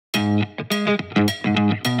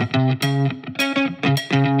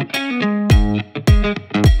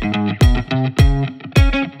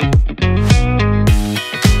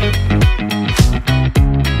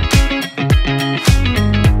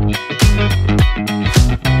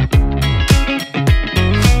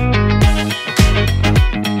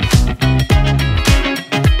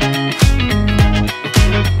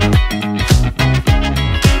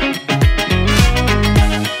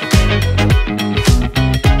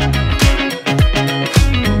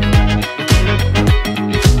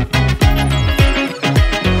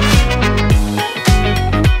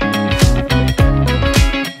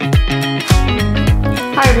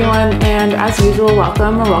And as usual,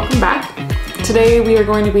 welcome or welcome back. Today we are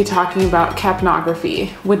going to be talking about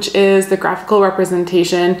capnography, which is the graphical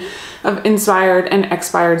representation of inspired and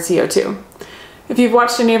expired CO2. If you've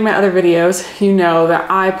watched any of my other videos, you know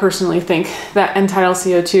that I personally think that end-tidal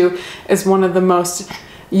CO2 is one of the most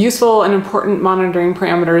useful and important monitoring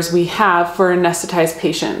parameters we have for anesthetized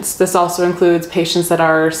patients. This also includes patients that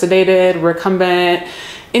are sedated, recumbent,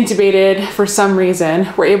 intubated for some reason.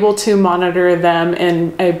 We're able to monitor them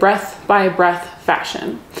in a breath by breath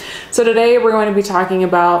fashion. So today we're going to be talking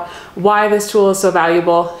about why this tool is so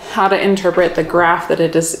valuable, how to interpret the graph that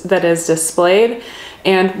is displayed,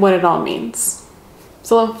 and what it all means.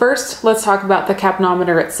 So first, let's talk about the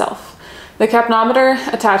capnometer itself. The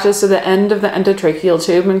capnometer attaches to the end of the endotracheal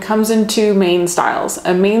tube and comes in two main styles,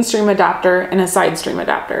 a mainstream adapter and a side stream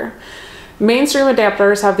adapter. Mainstream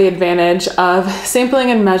adapters have the advantage of sampling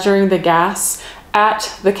and measuring the gas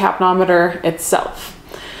at the capnometer itself.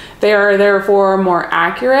 They are therefore more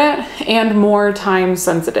accurate and more time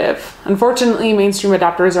sensitive. Unfortunately, mainstream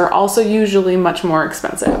adapters are also usually much more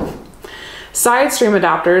expensive. Side stream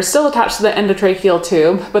adapters still attach to the endotracheal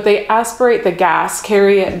tube, but they aspirate the gas,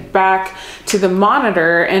 carry it back to the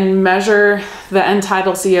monitor, and measure the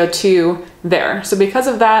end-tidal CO2 there. So because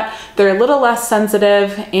of that, they're a little less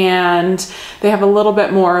sensitive and they have a little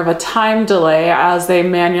bit more of a time delay as they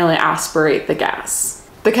manually aspirate the gas.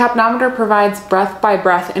 The capnometer provides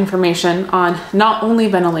breath-by-breath information on not only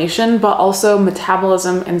ventilation, but also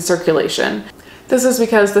metabolism and circulation. This is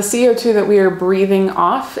because the CO2 that we are breathing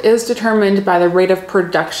off is determined by the rate of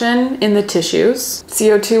production in the tissues,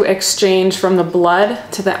 CO2 exchange from the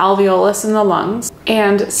blood to the alveolus in the lungs,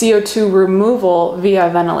 and CO2 removal via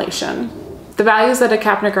ventilation. The values that a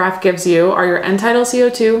capnograph gives you are your end-tidal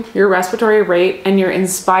CO2, your respiratory rate, and your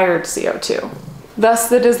inspired CO2.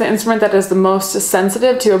 Thus, it is the instrument that is the most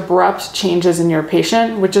sensitive to abrupt changes in your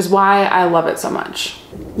patient, which is why I love it so much.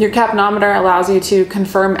 Your capnometer allows you to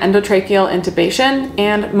confirm endotracheal intubation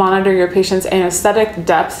and monitor your patient's anesthetic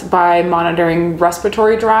depth by monitoring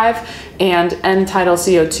respiratory drive and end-tidal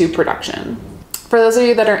CO2 production. For those of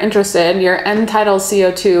you that are interested, your end-tidal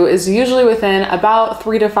CO2 is usually within about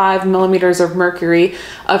 3 to 5 millimeters of mercury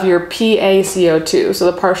of your PaCO2,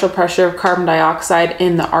 so the partial pressure of carbon dioxide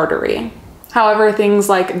in the artery. However, things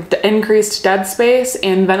like increased dead space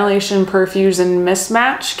and ventilation perfusion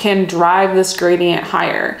mismatch can drive this gradient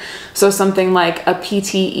higher. So something like a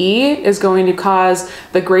PTE is going to cause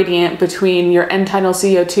the gradient between your end-tidal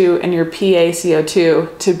CO2 and your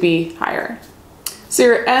PaCO2 to be higher. So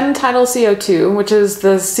your end-tidal CO2, which is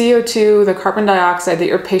the CO2, the carbon dioxide that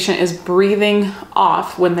your patient is breathing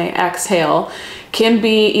off when they exhale, can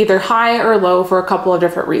be either high or low for a couple of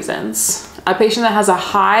different reasons. A patient that has a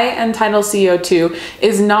high end-tidal CO2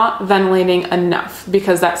 is not ventilating enough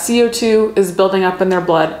because that CO2 is building up in their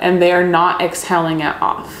blood and they are not exhaling it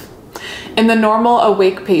off. In the normal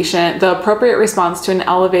awake patient, the appropriate response to an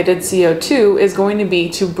elevated CO2 is going to be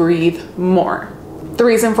to breathe more. The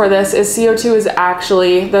reason for this is CO2 is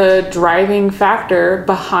actually the driving factor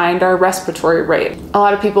behind our respiratory rate. A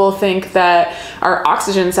lot of people think that our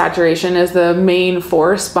oxygen saturation is the main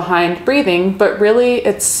force behind breathing, but really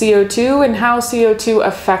it's CO2 and how CO2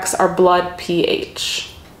 affects our blood pH.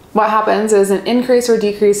 What happens is an increase or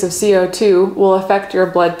decrease of CO2 will affect your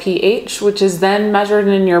blood pH, which is then measured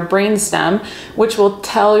in your brainstem, which will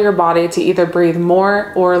tell your body to either breathe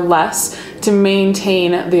more or less to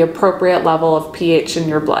maintain the appropriate level of pH in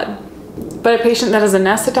your blood. But a patient that is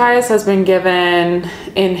anesthetized has been given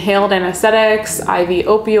inhaled anesthetics, IV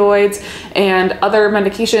opioids, and other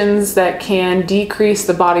medications that can decrease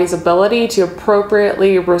the body's ability to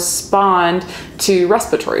appropriately respond to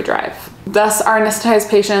respiratory drive. Thus, our anesthetized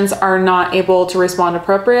patients are not able to respond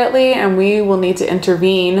appropriately, and we will need to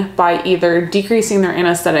intervene by either decreasing their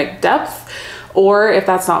anesthetic depth, or if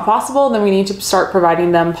that's not possible, then we need to start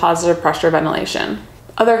providing them positive pressure ventilation.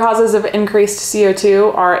 Other causes of increased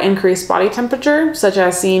CO2 are increased body temperature, such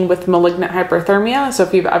as seen with malignant hyperthermia. So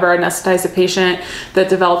if you've ever anesthetized a patient that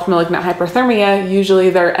developed malignant hyperthermia,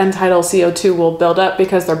 usually their end tidal CO2 will build up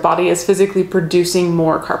because their body is physically producing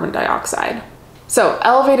more carbon dioxide. So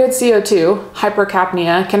elevated CO2,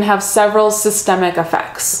 hypercapnia, can have several systemic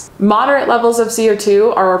effects. Moderate levels of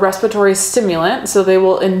CO2 are a respiratory stimulant, so they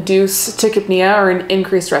will induce tachypnea or an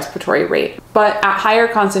increased respiratory rate. But at higher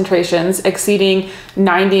concentrations, exceeding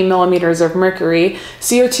 90 millimeters of mercury,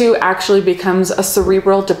 CO2 actually becomes a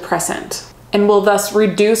cerebral depressant and will thus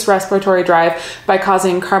reduce respiratory drive by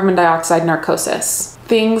causing carbon dioxide narcosis.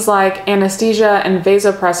 Things like anesthesia and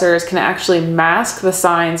vasopressors can actually mask the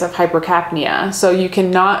signs of hypercapnia, so you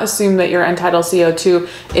cannot assume that your end tidal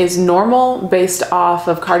CO2 is normal based off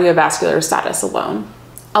of cardiovascular status alone.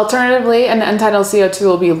 Alternatively, an end tidal CO2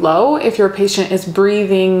 will be low if your patient is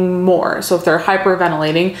breathing more, so if they're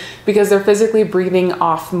hyperventilating, because they're physically breathing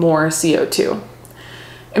off more CO2.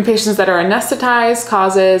 In patients that are anesthetized,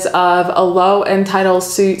 causes of a low end tidal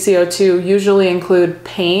CO2 usually include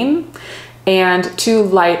pain and too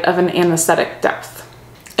light of an anesthetic depth.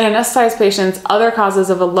 In anesthetized patients, other causes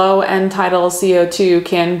of a low end tidal CO2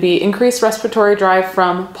 can be increased respiratory drive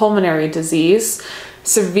from pulmonary disease,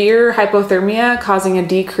 severe hypothermia causing a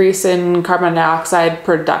decrease in carbon dioxide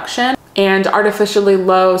production, and artificially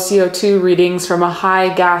low CO2 readings from a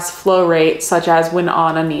high gas flow rate, such as when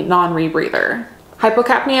on a non-rebreather.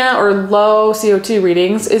 Hypocapnia, or low CO2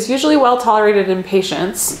 readings, is usually well tolerated in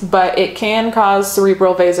patients, but it can cause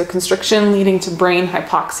cerebral vasoconstriction leading to brain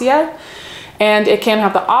hypoxia. And it can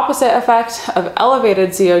have the opposite effect of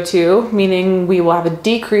elevated CO2, meaning we will have a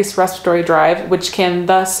decreased respiratory drive, which can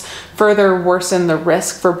thus further worsen the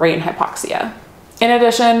risk for brain hypoxia. In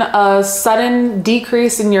addition, a sudden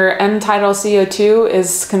decrease in your end tidal CO2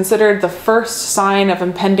 is considered the first sign of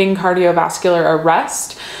impending cardiovascular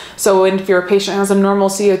arrest. So if your patient has a normal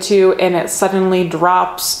CO2 and it suddenly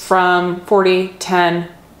drops from 40, 10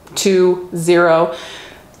 to 0,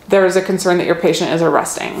 there is a concern that your patient is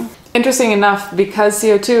arresting. Interesting enough, because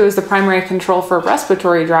CO2 is the primary control for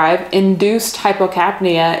respiratory drive, induced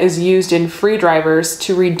hypocapnia is used in free drivers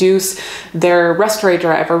to reduce their respiratory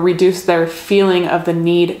drive or reduce their feeling of the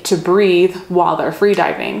need to breathe while they're free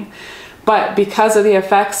diving. But because of the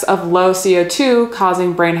effects of low CO2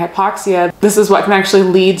 causing brain hypoxia, this is what can actually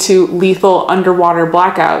lead to lethal underwater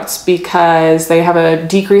blackouts, because they have a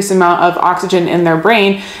decreased amount of oxygen in their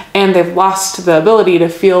brain and they've lost the ability to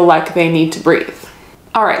feel like they need to breathe.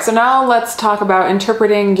 All right, so now let's talk about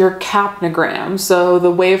interpreting your capnogram, so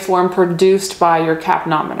the waveform produced by your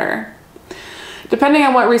capnometer. Depending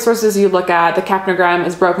on what resources you look at, the capnogram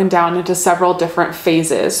is broken down into several different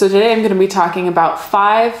phases. So today I'm going to be talking about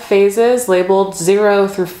 5 phases labeled 0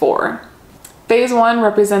 through 4. Phase 1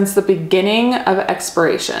 represents the beginning of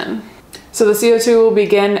expiration. So the CO2 will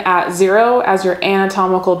begin at 0 as your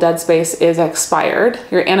anatomical dead space is expired.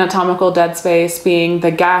 Your anatomical dead space being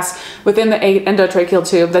the gas within the endotracheal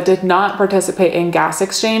tube that did not participate in gas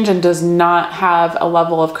exchange and does not have a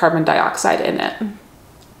level of carbon dioxide in it.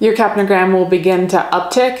 Your capnogram will begin to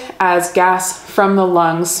uptick as gas from the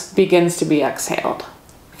lungs begins to be exhaled.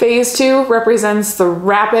 Phase 2 represents the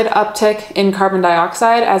rapid uptick in carbon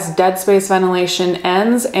dioxide as dead space ventilation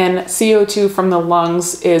ends and CO2 from the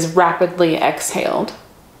lungs is rapidly exhaled.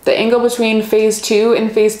 The angle between phase 2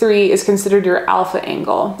 and phase 3 is considered your alpha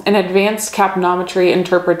angle. An advanced capnometry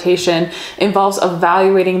interpretation involves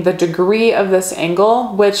evaluating the degree of this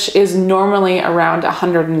angle, which is normally around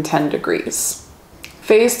 110 degrees.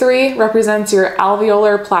 Phase 3 represents your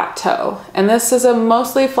alveolar plateau, and this is a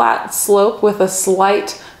mostly flat slope with a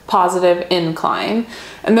slight positive incline.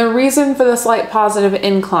 And the reason for the slight positive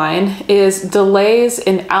incline is delays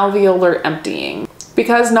in alveolar emptying.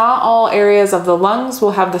 Because not all areas of the lungs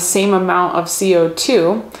will have the same amount of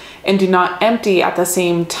CO2 and do not empty at the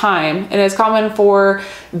same time, it is common for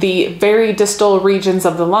the very distal regions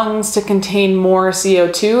of the lungs to contain more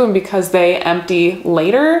CO2, and because they empty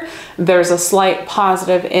later, there's a slight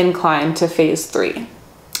positive incline to phase 3.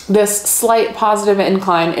 This slight positive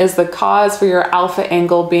incline is the cause for your alpha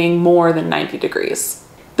angle being more than 90 degrees.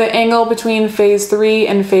 The angle between phase 3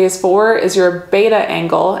 and phase 4 is your beta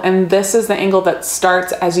angle, and this is the angle that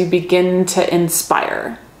starts as you begin to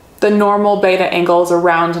inspire. The normal beta angle is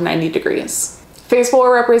around 90 degrees. Phase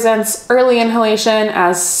 4 represents early inhalation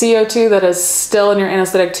as CO2 that is still in your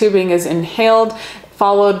anesthetic tubing is inhaled,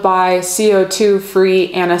 followed by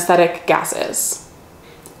CO2-free anesthetic gases.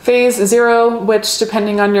 Phase 0, which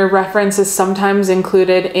depending on your reference is sometimes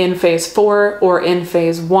included in phase 4 or in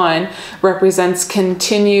phase 1, represents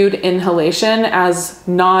continued inhalation as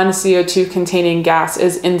non-CO2 containing gas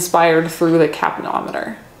is inspired through the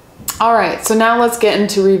capnometer. All right, so now let's get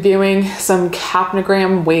into reviewing some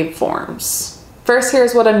capnogram waveforms. First,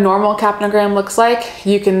 here's what a normal capnogram looks like.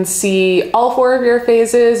 You can see all 4 of your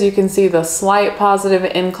phases. You can see the slight positive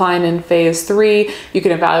incline in phase 3. You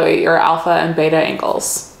can evaluate your alpha and beta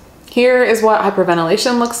angles. Here is what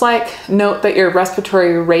hyperventilation looks like. Note that your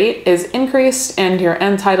respiratory rate is increased and your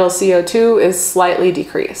end tidal CO2 is slightly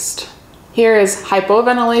decreased. Here is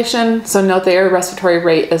hypoventilation, so note that your respiratory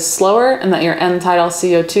rate is slower and that your end tidal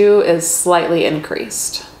CO2 is slightly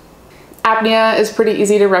increased. Apnea is pretty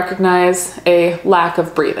easy to recognize, a lack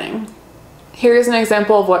of breathing. Here is an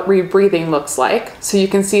example of what rebreathing looks like. So you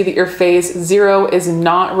can see that your phase 0 is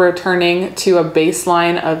not returning to a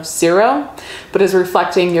baseline of 0, but is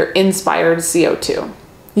reflecting your inspired CO2.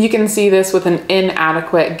 You can see this with an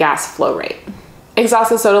inadequate gas flow rate.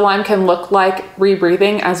 Exhausted soda lime can look like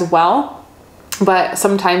rebreathing as well, but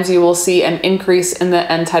sometimes you will see an increase in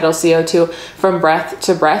the end tidal CO2 from breath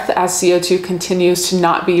to breath as CO2 continues to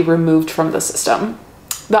not be removed from the system.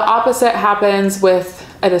 The opposite happens with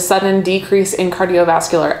a sudden decrease in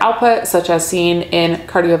cardiovascular output, such as seen in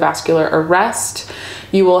cardiovascular arrest.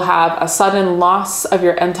 You will have a sudden loss of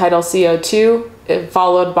your end tidal CO2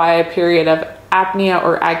 followed by a period of apnea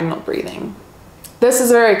or agonal breathing. This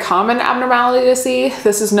is a very common abnormality to see.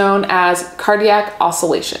 This is known as cardiac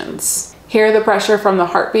oscillations. Here, the pressure from the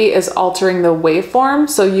heartbeat is altering the waveform,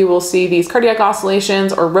 so you will see these cardiac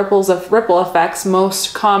oscillations or ripple effects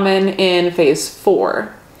most common in phase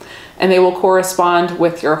 4. And they will correspond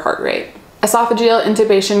with your heart rate. Esophageal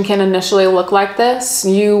intubation can initially look like this.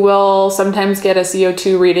 You will sometimes get a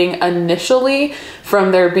CO2 reading initially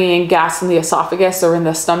from there being gas in the esophagus or in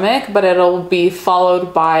the stomach, but it'll be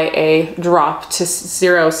followed by a drop to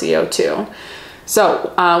 0 CO2.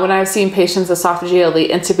 So when I've seen patients esophageally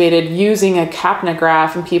intubated using a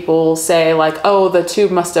capnograph, and people say like, oh, the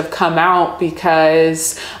tube must have come out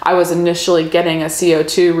because I was initially getting a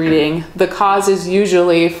CO2 reading. The cause is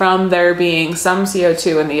usually from there being some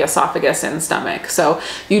CO2 in the esophagus and stomach. So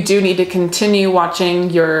you do need to continue watching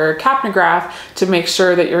your capnograph to make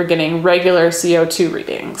sure that you're getting regular CO2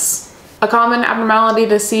 readings. A common abnormality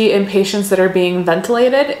to see in patients that are being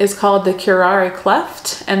ventilated is called the curare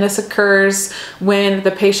cleft, and this occurs when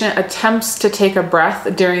the patient attempts to take a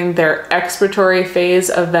breath during their expiratory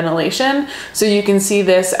phase of ventilation. So you can see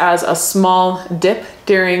this as a small dip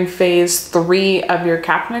during phase 3 of your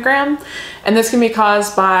capnogram. And this can be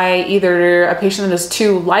caused by either a patient that is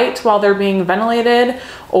too light while they're being ventilated,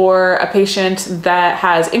 or a patient that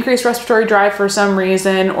has increased respiratory drive for some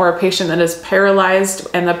reason, or a patient that is paralyzed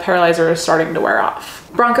and the paralyzer is starting to wear off.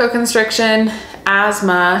 Bronchoconstriction,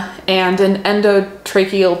 asthma, and an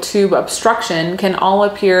endotracheal tube obstruction can all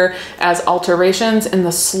appear as alterations in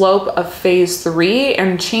the slope of phase 3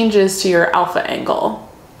 and changes to your alpha angle.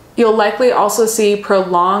 You'll likely also see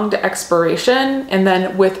prolonged expiration, and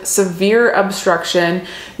then with severe obstruction,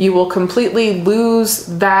 you will completely lose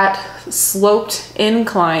that sloped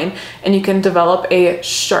incline and you can develop a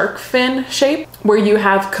shark fin shape where you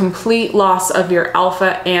have complete loss of your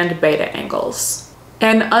alpha and beta angles.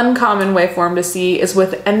 An uncommon waveform to see is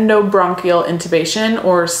with endobronchial intubation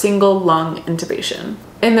or single lung intubation.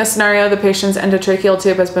 In this scenario, the patient's endotracheal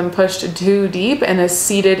tube has been pushed too deep and is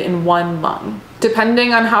seated in one lung.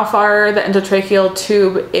 Depending on how far the endotracheal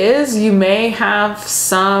tube is, you may have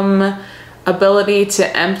some ability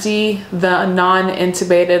to empty the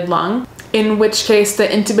non-intubated lung, in which case the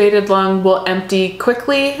intubated lung will empty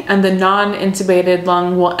quickly and the non-intubated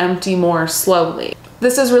lung will empty more slowly.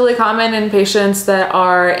 This is really common in patients that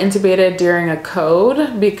are intubated during a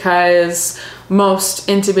code because most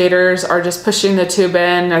intubators are just pushing the tube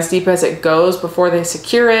in as deep as it goes before they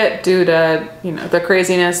secure it due to, the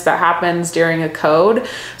craziness that happens during a code.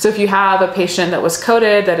 So if you have a patient that was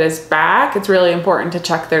coded that is back, it's really important to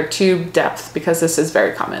check their tube depth because this is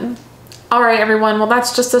very common. All right, everyone. Well,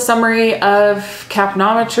 that's just a summary of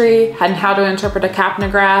capnometry and how to interpret a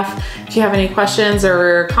capnograph. If you have any questions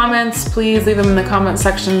or comments, please leave them in the comment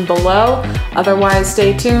section below. Otherwise,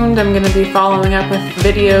 stay tuned. I'm going to be following up with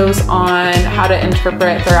videos on how to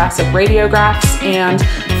interpret thoracic radiographs and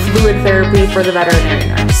fluid therapy for the veterinary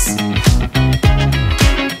nurse.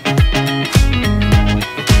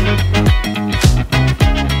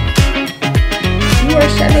 You are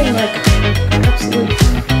shedding like absolute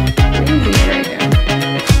crazy right now.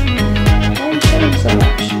 Why are you shedding so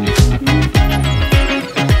much?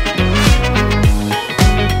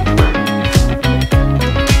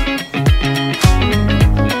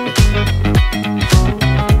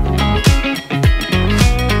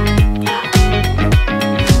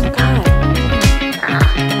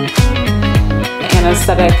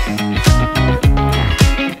 aesthetic